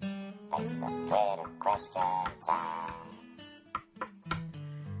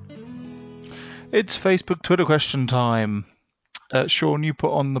 It's Facebook Twitter question time. Sean, you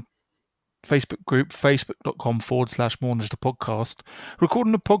put on the Facebook group, facebook.com/Mourners podcast,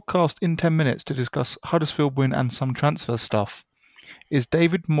 recording a podcast in 10 minutes to discuss Huddersfield win and some transfer stuff. Is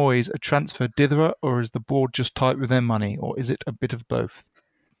David Moyes a transfer ditherer, or is the board just tight with their money, or is it a bit of both?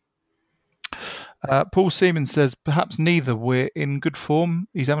 Paul Seaman says, perhaps neither. We're in good form.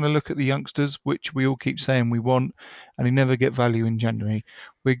 He's having a look at the youngsters, which we all keep saying we want, and he never get value in January.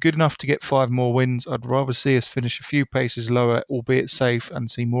 We're good enough to get 5 more wins. I'd rather see us finish a few paces lower, albeit safe, and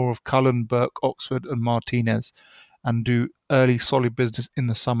see more of Cullen, Burke, Oxford and Martinez, and do early solid business in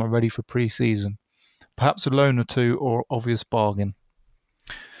the summer ready for pre-season. Perhaps a loan or two, or obvious bargain.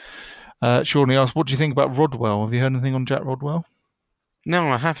 Shawnee asked, what do you think about Rodwell? Have you heard anything on Jack Rodwell? No,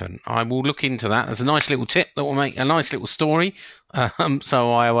 I haven't. I will look into that. There's a nice little tip that will make a nice little story.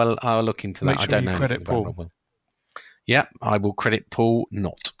 So I'll look into that. Make sure I don't you know credit anything Paul. about Rodwell. Yeah, I will credit Paul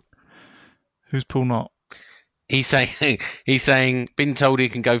not. Who's Paul not? He's saying been told he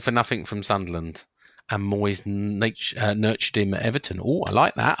can go for nothing from Sunderland, and Moyes nurtured him at Everton. Oh, I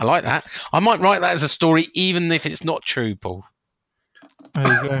like that. I might write that as a story, even if it's not true, Paul. There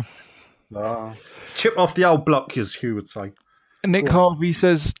you go. Chip off the old block, as Hugh would say. Nick Harvey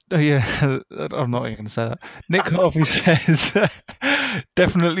says, I'm not even going to say that. Nick Harvey says,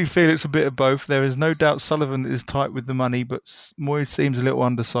 definitely feel it's a bit of both. There is no doubt Sullivan is tight with the money, but Moyes seems a little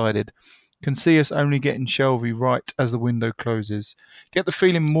undecided. Can see us only getting Shelvey right as the window closes. Get the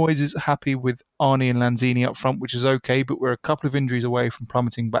feeling Moyes is happy with Arnie and Lanzini up front, which is okay, but we're a couple of injuries away from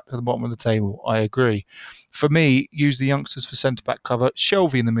plummeting back to the bottom of the table. I agree. For me, use the youngsters for centre-back cover,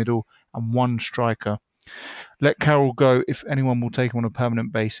 Shelvey in the middle, and 1 striker. Let Carroll go if anyone will take him on a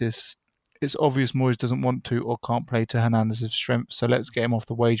permanent basis. It's obvious Moyes doesn't want to or can't play to Hernandez's strength, so let's get him off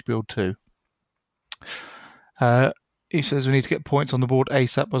the wage bill too. He says we need to get points on the board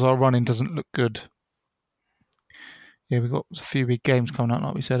ASAP as our running doesn't look good. Yeah, we've got a few big games coming out,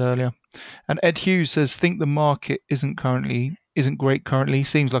 like we said earlier. And Ed Hughes says, think the market isn't great currently.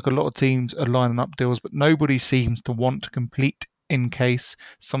 Seems like a lot of teams are lining up deals, but nobody seems to want to complete in case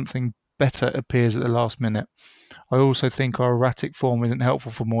something better appears at the last minute. I also think our erratic form isn't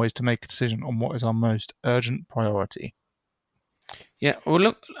helpful for Moyes to make a decision on what is our most urgent priority. Yeah, well,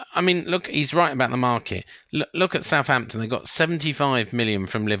 look, he's right about the market. Look at Southampton. They got 75 million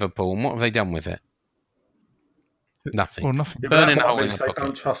from Liverpool, and what have they done with it? Nothing. Well, nothing. Burning a hole in their They pocket.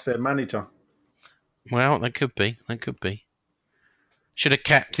 don't trust their manager. Well, they could be. Should have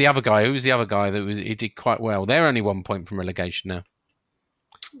kept the other guy. Who's the other guy he did quite well? They're only 1 point from relegation now.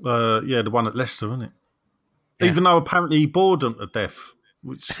 The one at Leicester, isn't it? Yeah. Even though apparently he bored them to death,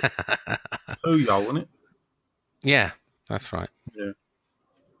 which Puyo, wasn't it? Yeah, that's right. Yeah.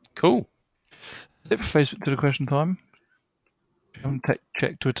 Cool. Is it for Facebook to the question time? If you haven't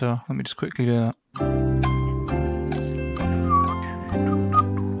checked Twitter, let me just quickly do that.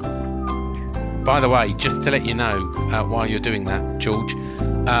 By the way, just to let you know, while you're doing that, George,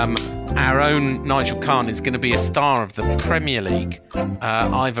 our own Nigel Khan is going to be a star of the Premier League.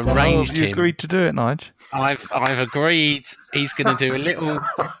 I've arranged him. You agreed to do it, Nigel? I've agreed. He's going to do a little.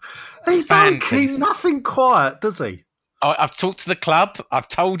 He don't keep nothing quiet, does he? I've talked to the club. I've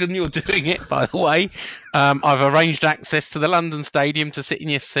told them you're doing it, by the way. I've arranged access to the London Stadium to sit in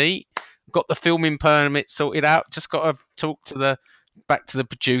your seat. Got the filming permit sorted out. Just got to talk back to the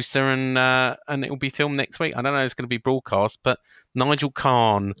producer, and it'll be filmed next week. I don't know if it's going to be broadcast, but Nigel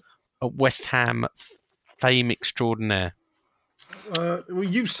Khan, at West Ham, fame extraordinaire. Well,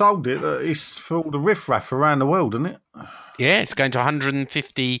 you've sold it. It's for all the riffraff around the world, isn't it? Yeah, it's going to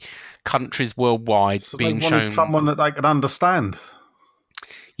 150 countries worldwide. So being they wanted shown. someone that they could understand.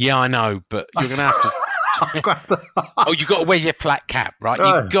 Yeah, I know, but you're going to have to. Oh, you got to wear your flat cap, right?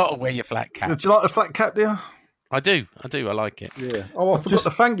 Oh. You got to wear your flat cap. Do you like the flat cap, dear? I do. I like it. Yeah. Oh, I forgot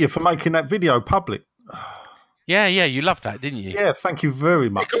to thank you for making that video public. Yeah, you loved that, didn't you? Yeah, thank you very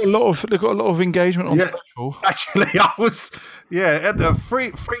much. They've got a lot of engagement on social. Actually, I was,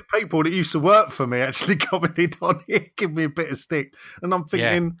 three people that used to work for me actually commented on it, give me a bit of stick. And I'm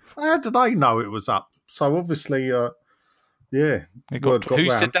thinking, how did they know it was up? So obviously, word got Who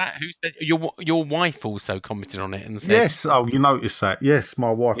round. said that? Who said your wife also commented on it and said, Yes. Oh, you noticed that? Yes,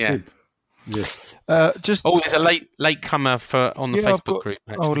 my wife did. Yes. There's a late comer on the Facebook group.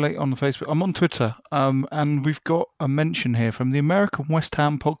 Actually. Late on the Facebook. I'm on Twitter, and we've got a mention here from the American West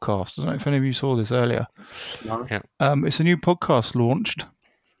Ham podcast. I don't know if any of you saw this earlier. No. Yeah. It's a new podcast launched.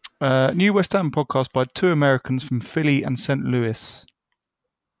 New West Ham podcast by two Americans from Philly and St. Louis.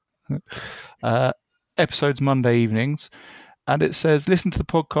 Episodes Monday evenings. And it says, listen to the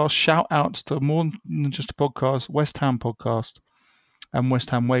podcast, shout out to more than just a podcast, West Ham podcast and West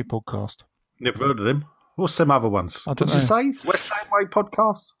Ham Way podcast. Never heard of them. What's some other ones? I don't What's it say? West Ham Way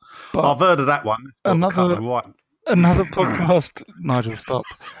podcast? But I've heard of that one. Another podcast, Nigel, stop.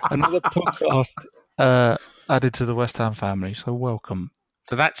 Another podcast added to the West Ham family, so welcome.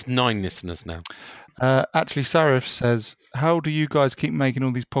 So that's 9 listeners now. Actually, Sarif says, how do you guys keep making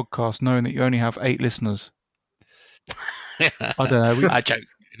all these podcasts knowing that you only have 8 listeners? I don't know. I joke.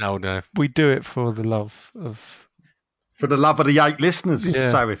 No. We do it for the love of... For the love of the 8 listeners,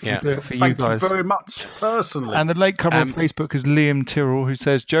 Sarif. Yeah. Thank you very much, personally. And the late comer on Facebook is Liam Tyrrell, who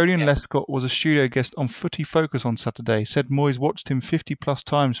says, Jodian Lescott was a studio guest on Footy Focus on Saturday. Said Moyes watched him 50-plus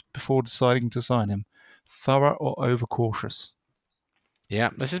times before deciding to sign him. Thorough or overcautious? Yeah,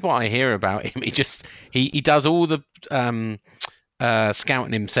 this is what I hear about him. He does all the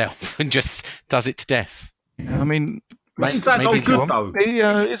scouting himself and just does it to death. I mean... Is that not good, though?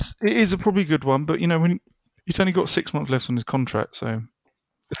 It is a probably good one, but, when he's only got 6 months left on his contract, so...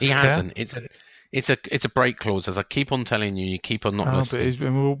 He hasn't. It's a break clause, as I keep on telling you. You keep on not listening.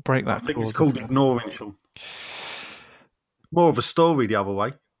 But we'll break that. I think it's called ignoring him. More of a story the other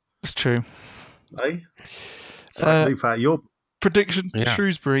way. It's true. Hey, so leave out your prediction: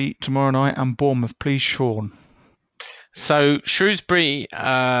 Shrewsbury tomorrow night and Bournemouth. Please, Sean. So Shrewsbury,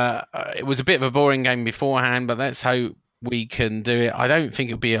 it was a bit of a boring game beforehand, but let's hope we can do it. I don't think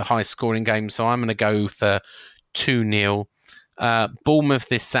it'll be a high-scoring game, so I'm going to go for 2-0. Bournemouth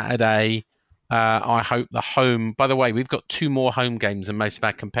this Saturday. I hope the home... By the way, we've got 2 more home games than most of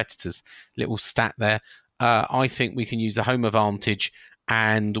our competitors. Little stat there. I think we can use the home advantage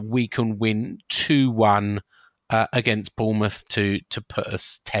and we can win 2-1 against Bournemouth to put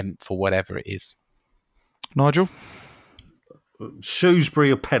us 10th or whatever it is. Nigel? Shrewsbury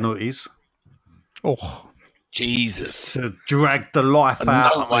of penalties. Oh, Jesus. To drag the life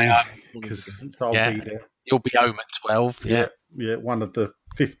out of me. Because I'll be there. You'll be home at 12. Yeah, one of the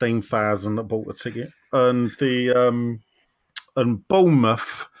 15,000 that bought a ticket. And and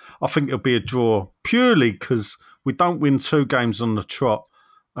Bournemouth, I think it'll be a draw. Purely because we don't win 2 games on the trot.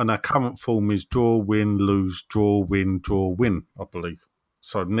 And our current form is draw, win, lose, draw, win, I believe.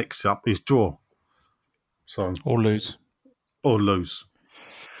 So next up is draw. So or lose.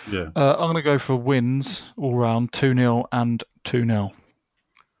 Yeah. I'm going to go for wins all round, 2-0 and 2-0.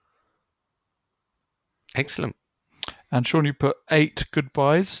 Excellent. And Sean, you put 8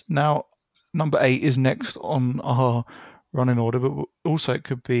 goodbyes. Now, number 8 is next on our running order, but also it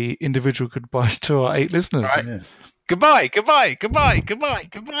could be individual goodbyes to our 8 listeners. Right. Yeah. Goodbye.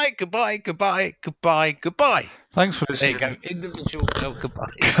 Thanks for listening. There you go. Individual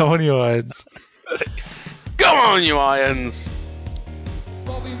goodbyes. Go on, you Irons. Come on, you Irons.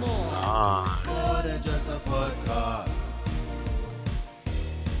 Bobby Moore. More than just a podcast.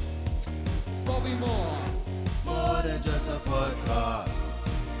 Bobby Moore. More than just a podcast.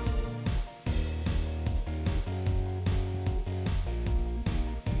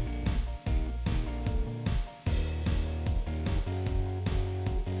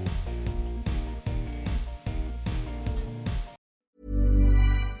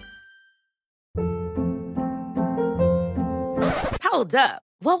 Hold up.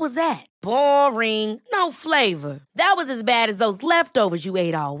 What was that? Boring. No flavor. That was as bad as those leftovers you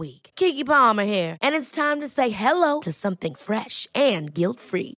ate all week. Keke Palmer here, and it's time to say hello to something fresh and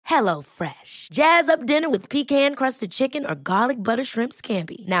guilt-free. Hello Fresh. Jazz up dinner with pecan-crusted chicken or garlic butter shrimp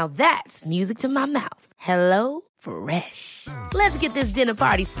scampi. Now that's music to my mouth. Hello Fresh. Let's get this dinner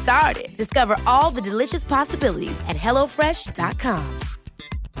party started. Discover all the delicious possibilities at HelloFresh.com.